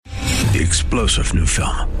The explosive new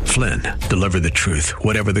film, Flynn, deliver the truth,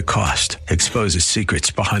 whatever the cost, exposes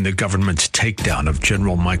secrets behind the government's takedown of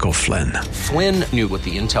General Michael Flynn. Flynn knew what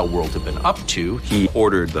the intel world had been up to. He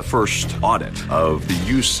ordered the first audit of the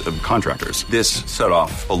use of contractors. This set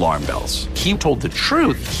off alarm bells. He told the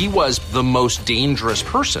truth. He was the most dangerous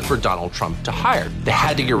person for Donald Trump to hire. They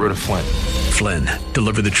had to get rid of Flynn. Flynn,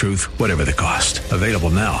 deliver the truth, whatever the cost. Available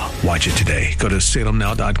now. Watch it today. Go to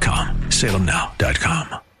salemnow.com.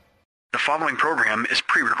 salemnow.com. The following program is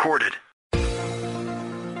pre-recorded.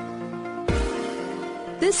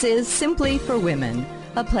 This is Simply for Women,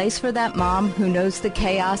 a place for that mom who knows the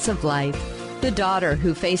chaos of life, the daughter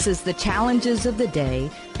who faces the challenges of the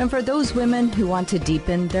day, and for those women who want to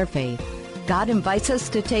deepen their faith. God invites us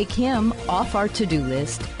to take Him off our to-do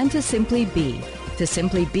list and to simply be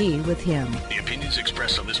with Him. The opinions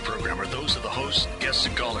expressed on this program are those of the hosts, guests,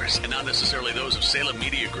 and callers, and not necessarily those of Salem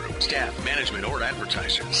Media Group, staff, management, or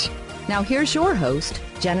advertisers. Now here's your host,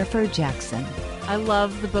 Jennifer Jackson. I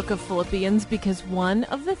love the book of Philippians because one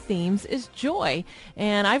of the themes is joy.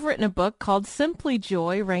 And I've written a book called Simply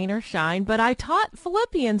Joy, Rain or Shine, but I taught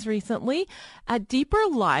Philippians recently at Deeper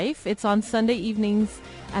Life. It's on Sunday evenings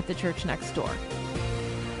at the church next door.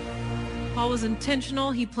 Paul was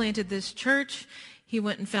intentional. He planted this church. He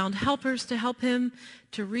went and found helpers to help him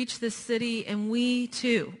to reach this city. And we,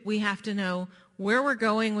 too, we have to know where we're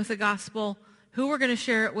going with the gospel, who we're going to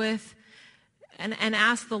share it with, and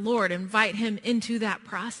ask the Lord, invite Him into that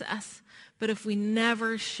process. But if we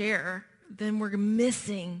never share, then we're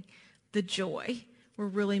missing the joy. We're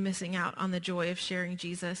really missing out on the joy of sharing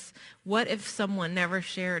Jesus. What if someone never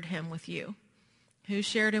shared Him with you? Who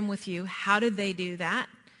shared Him with you? How did they do that?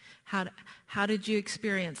 How did you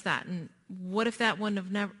experience that? And what if they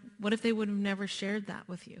would have never shared that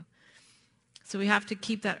with you? So we have to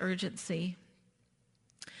keep that urgency.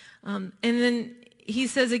 And then he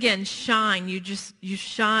says again, shine. You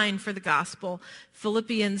shine for the gospel.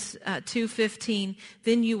 Philippians 2:15.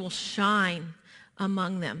 Then you will shine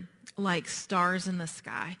among them like stars in the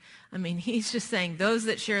sky. I mean, he's just saying those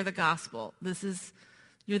that share the gospel.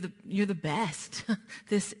 You're the best.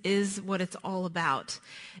 This is what it's all about.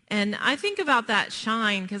 And I think about that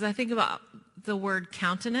shine because I think about the word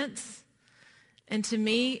countenance. And to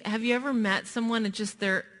me, have you ever met someone and just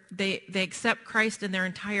they accept Christ and their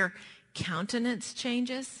entire countenance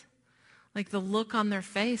changes? Like the look on their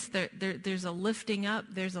face, there's a lifting up,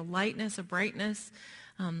 there's a lightness, a brightness.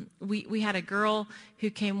 We had a girl who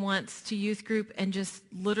came once to youth group and just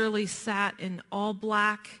literally sat in all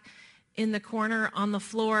black in the corner on the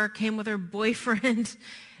floor, came with her boyfriend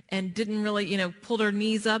and didn't really, pulled her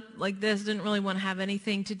knees up like this, didn't really want to have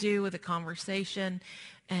anything to do with a conversation.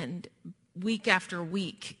 And week after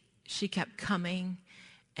week, she kept coming.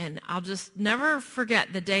 And I'll just never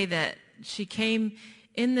forget the day that she came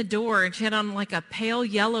in the door and she had on like a pale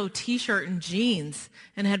yellow T-shirt and jeans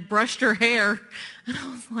and had brushed her hair. And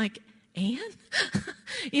I was like, Anne?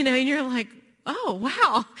 And you're like, oh,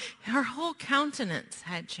 wow. Her whole countenance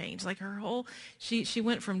had changed. Like she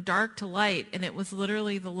went from dark to light, and it was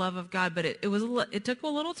literally the love of God. But it took a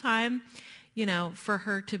little time, for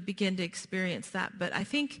her to begin to experience that. But I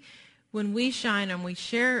think when we shine and we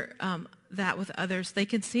share that with others, they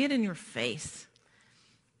can see it in your face.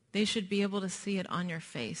 They should be able to see it on your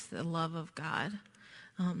face, the love of God.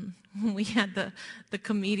 When we had the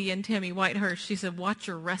comedian Tammy Whitehurst, she said, watch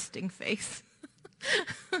your resting face.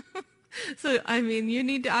 So, you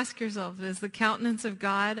need to ask yourself, is the countenance of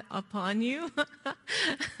God upon you?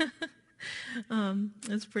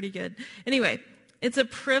 That's pretty good. Anyway, it's a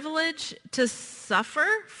privilege to suffer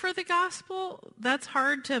for the gospel. That's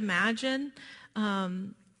hard to imagine,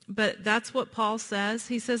 but that's what Paul says.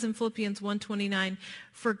 He says in Philippians 1:29,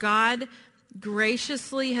 for God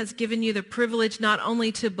graciously has given you the privilege not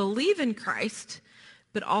only to believe in Christ,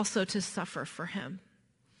 but also to suffer for Him.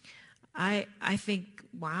 I think,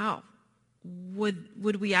 wow.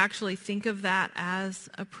 Would we actually think of that as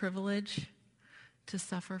a privilege to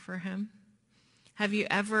suffer for Him? Have you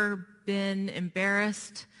ever been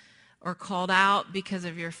embarrassed or called out because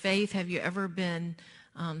of your faith? Have you ever been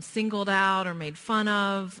singled out or made fun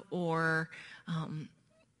of or, I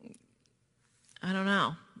don't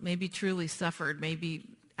know, maybe truly suffered, maybe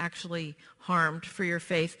actually harmed for your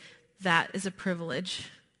faith? That is a privilege.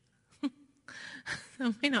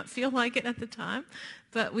 It may not feel like it at the time,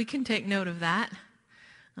 but we can take note of that.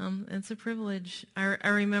 It's a privilege. I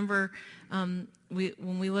remember when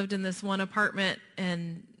we lived in this one apartment,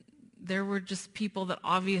 and there were just people that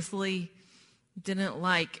obviously didn't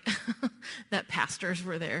like that pastors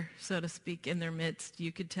were there, so to speak, in their midst.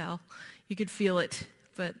 You could tell. You could feel it,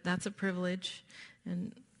 but that's a privilege.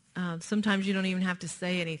 And Sometimes you don't even have to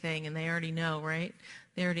say anything, and they already know, right?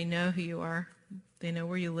 They already know who you are. They know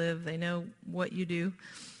where you live. They know what you do.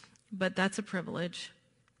 But that's a privilege.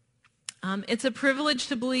 It's a privilege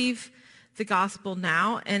to believe the gospel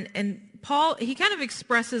now. And Paul, he kind of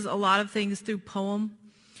expresses a lot of things through poem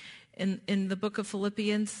in the book of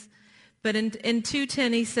Philippians. But in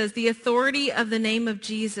 2:10, he says, the authority of the name of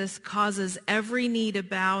Jesus causes every knee to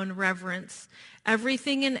bow in reverence.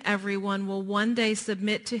 Everything and everyone will one day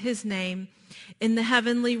submit to his name in the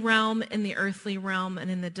heavenly realm, in the earthly realm,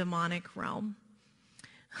 and in the demonic realm.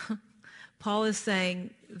 Paul is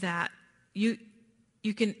saying that you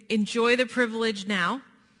can enjoy the privilege now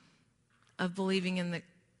of believing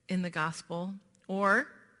in the gospel, or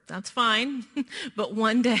that's fine, but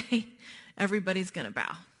one day everybody's going to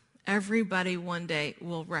bow. Everybody one day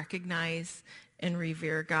will recognize and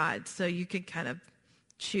revere God. So you can kind of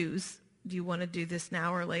choose, do you want to do this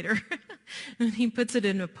now or later? And he puts it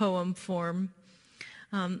in a poem form.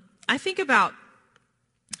 I think about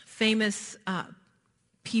famous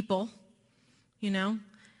people, you know.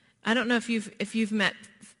 I don't know if you've met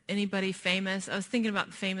anybody famous. I was thinking about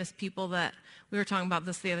the famous people that we were talking about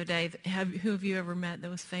this the other day. Who have you ever met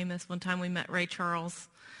that was famous? One time we met Ray Charles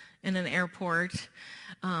in an airport.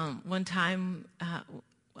 One time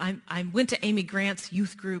I went to Amy Grant's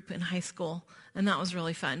youth group in high school, and that was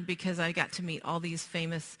really fun because I got to meet all these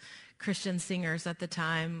famous Christian singers at the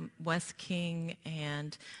time, Wes King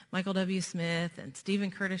and Michael W. Smith and Stephen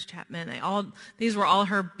Curtis Chapman. These were all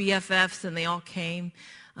her BFFs, and they all came.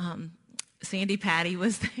 Sandy Patty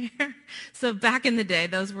was there. So back in the day,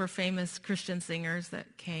 those were famous Christian singers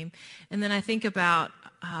that came. And then I think about,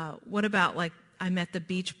 what about, like, I met the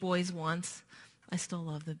Beach Boys once. I still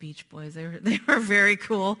love the Beach Boys. They were very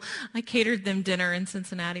cool. I catered them dinner in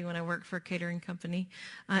Cincinnati when I worked for a catering company.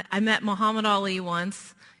 I met Muhammad Ali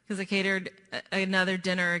once because I catered another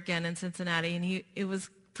dinner again in Cincinnati, and it was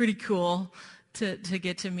pretty cool to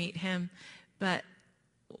get to meet him. But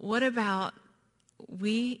what about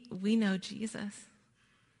we know Jesus,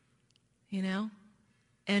 you know?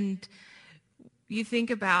 And you think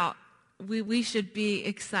about we should be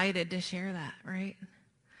excited to share that, right?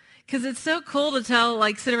 Because it's so cool to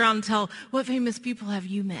sit around and tell, what famous people have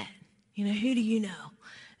you met? You know, who do you know?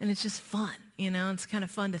 And it's just fun, you know. It's kind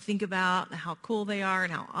of fun to think about how cool they are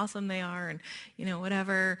and how awesome they are and, you know,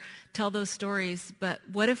 whatever, tell those stories. But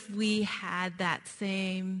what if we had that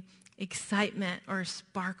same excitement or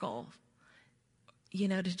sparkle, you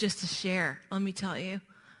know, to share? Let me tell you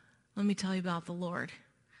about the Lord.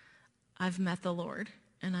 I've met the Lord.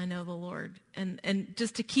 And I know the Lord. And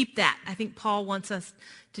just to keep that, I think Paul wants us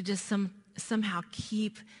to just somehow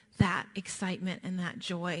keep that excitement and that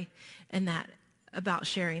joy and that about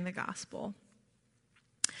sharing the gospel.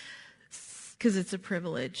 Because it's a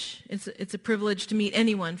privilege. It's a privilege to meet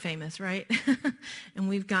anyone famous, right? And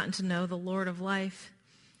we've gotten to know the Lord of life.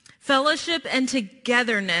 Fellowship and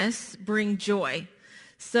togetherness bring joy.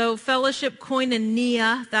 So fellowship,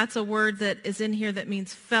 koinonia, that's a word that is in here that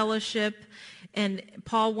means fellowship. And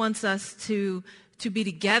Paul wants us to be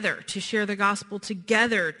together, to share the gospel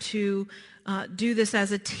together, to do this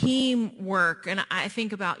as a teamwork. And I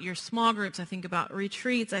think about your small groups. I think about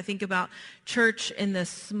retreats. I think about church in the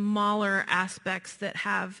smaller aspects that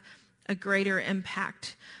have a greater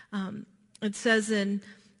impact. It says in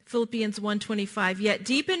Philippians 1:25, yet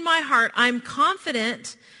deep in my heart, I'm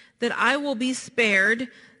confident that I will be spared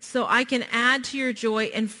so I can add to your joy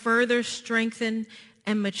and further strengthen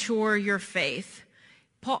and mature your faith.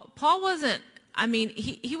 Paul wasn't,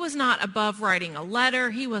 he was not above writing a letter.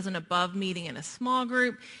 He wasn't above meeting in a small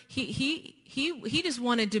group. He just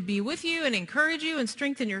wanted to be with you and encourage you and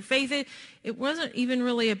strengthen your faith. It wasn't even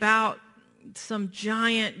really about some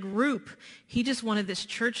giant group. He just wanted this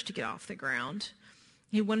church to get off the ground.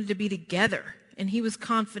 He wanted to be together, and he was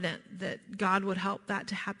confident that God would help that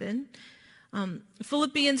to happen.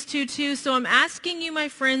 Philippians 2:2, so I'm asking you, my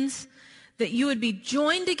friends, that you would be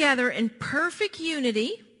joined together in perfect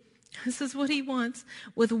unity. This is what he wants.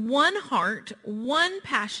 With one heart, one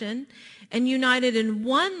passion, and united in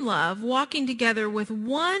one love, walking together with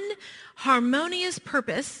one harmonious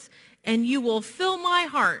purpose, and you will fill my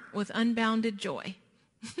heart with unbounded joy.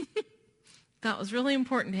 That was really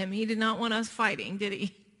important to him. He did not want us fighting, did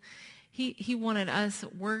he? He wanted us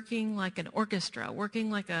working like an orchestra, working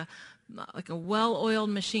like a well-oiled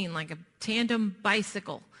machine, like a tandem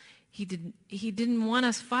bicycle. He didn't want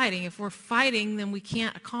us fighting. If we're fighting, then we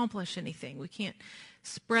can't accomplish anything. We can't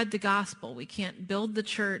spread the gospel. We can't build the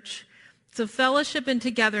church. So fellowship and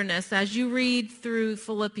togetherness, as you read through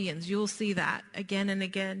Philippians, you'll see that again and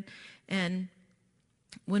again. And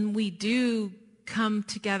when we do come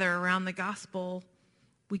together around the gospel,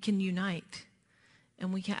 we can unite.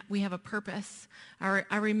 And we have a purpose.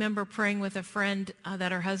 I remember praying with a friend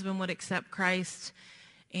that her husband would accept Christ,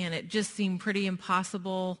 and it just seemed pretty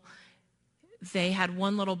impossible. They had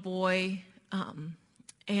one little boy,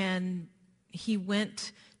 and he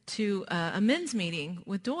went to a men's meeting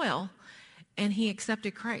with Doyle, and he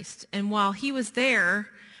accepted Christ. And while he was there,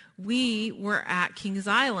 we were at Kings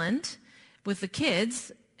Island with the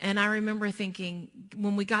kids, and I remember thinking,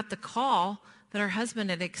 when we got the call that our husband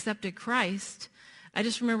had accepted Christ, I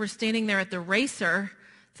just remember standing there at the racer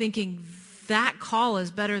thinking, that call is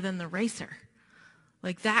better than the racer.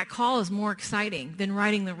 Like, that call is more exciting than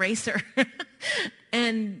riding the racer.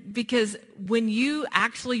 And because when you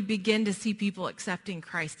actually begin to see people accepting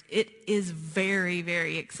Christ, it is very,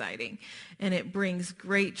 very exciting. And it brings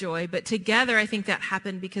great joy. But together, I think that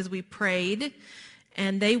happened because we prayed,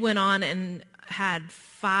 and they went on and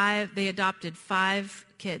they adopted 5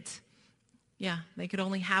 kids. Yeah, they could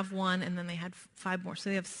only have one, and then they had 5 more,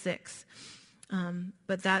 so they have 6.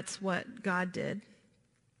 But that's what God did.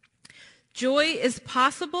 Joy is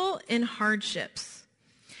possible in hardships.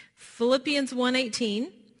 Philippians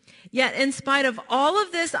 1:18. Yet in spite of all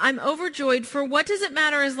of this, I'm overjoyed, for what does it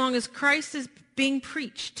matter as long as Christ is being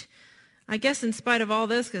preached? I guess in spite of all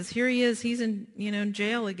this, because here he is, he's in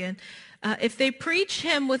jail again. If they preach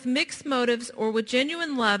him with mixed motives or with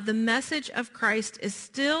genuine love, the message of Christ is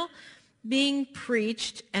still being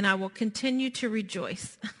preached, and I will continue to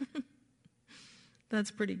rejoice.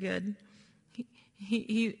 That's pretty good.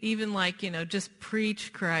 He even just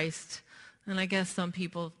preach Christ. And I guess some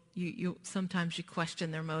people, you sometimes you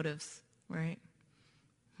question their motives, right?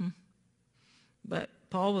 But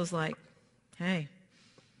Paul was like, hey,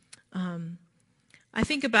 I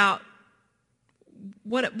think about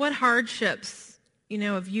what hardships,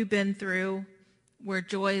 have you been through where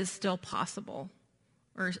joy is still possible?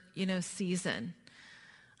 Or, season.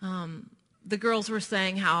 The girls were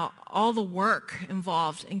saying how all the work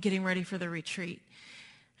involved in getting ready for the retreat.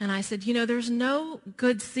 And I said, there's no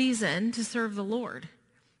good season to serve the Lord.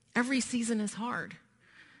 Every season is hard.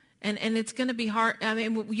 And it's going to be hard. I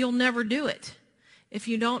mean, you'll never do it. If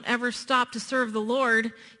you don't ever stop to serve the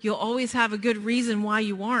Lord, you'll always have a good reason why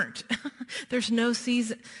you aren't. There's no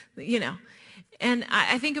season, And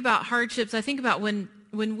I think about hardships. I think about when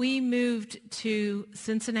we moved to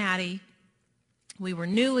Cincinnati, we were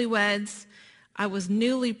newlyweds. I was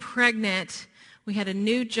newly pregnant. We had a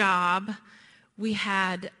new job. We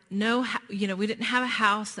had we didn't have a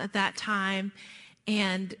house at that time.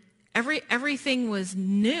 And everything was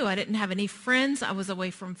new. I didn't have any friends. I was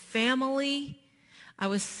away from family. I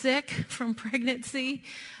was sick from pregnancy.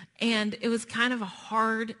 And it was kind of a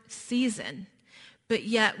hard season. But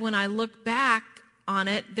yet, when I look back on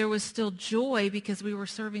it, there was still joy because we were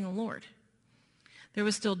serving the Lord. There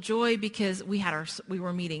was still joy because we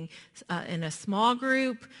were meeting in a small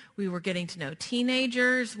group. We were getting to know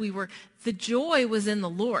teenagers. The joy was in the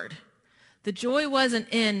Lord. The joy wasn't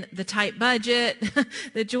in the tight budget.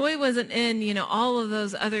 The joy wasn't in, all of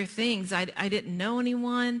those other things. I didn't know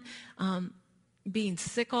anyone. Being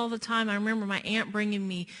sick all the time. I remember my aunt bringing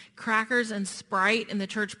me crackers and Sprite in the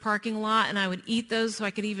church parking lot, and I would eat those so I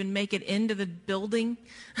could even make it into the building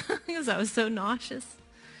because I was so nauseous.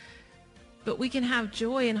 But we can have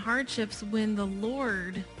joy in hardships when the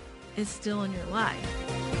Lord is still in your life.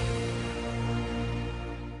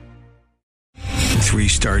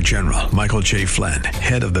 3-star General Michael J. Flynn,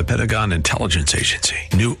 head of the Pentagon Intelligence Agency,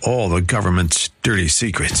 knew all the government's dirty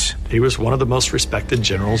secrets. He was one of the most respected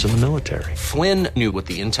generals in the military. Flynn knew what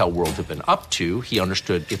the intel world had been up to. He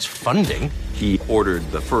understood its funding. He ordered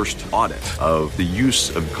the first audit of the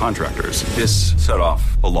use of contractors. This set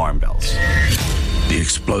off alarm bells. The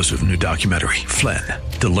explosive new documentary, Flynn,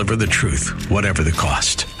 Deliver the Truth, Whatever the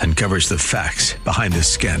Cost, uncovers the facts behind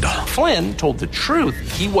this scandal. Flynn told the truth.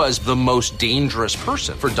 He was the most dangerous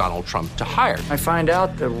person for Donald Trump to hire. I find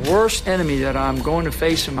out the worst enemy that I'm going to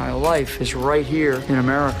face in my life is right here in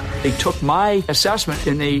America. They took my assessment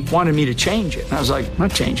and they wanted me to change it. And I was like, I'm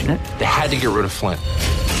not changing it. They had to get rid of Flynn.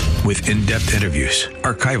 With in-depth interviews,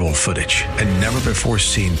 archival footage, and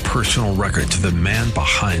never-before-seen personal records of the man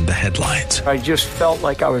behind the headlines. I just felt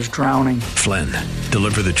like I was drowning. Flynn,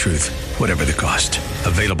 Deliver the Truth, Whatever the Cost.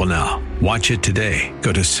 Available now. Watch it today.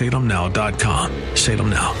 Go to salemnow.com.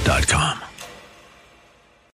 salemnow.com.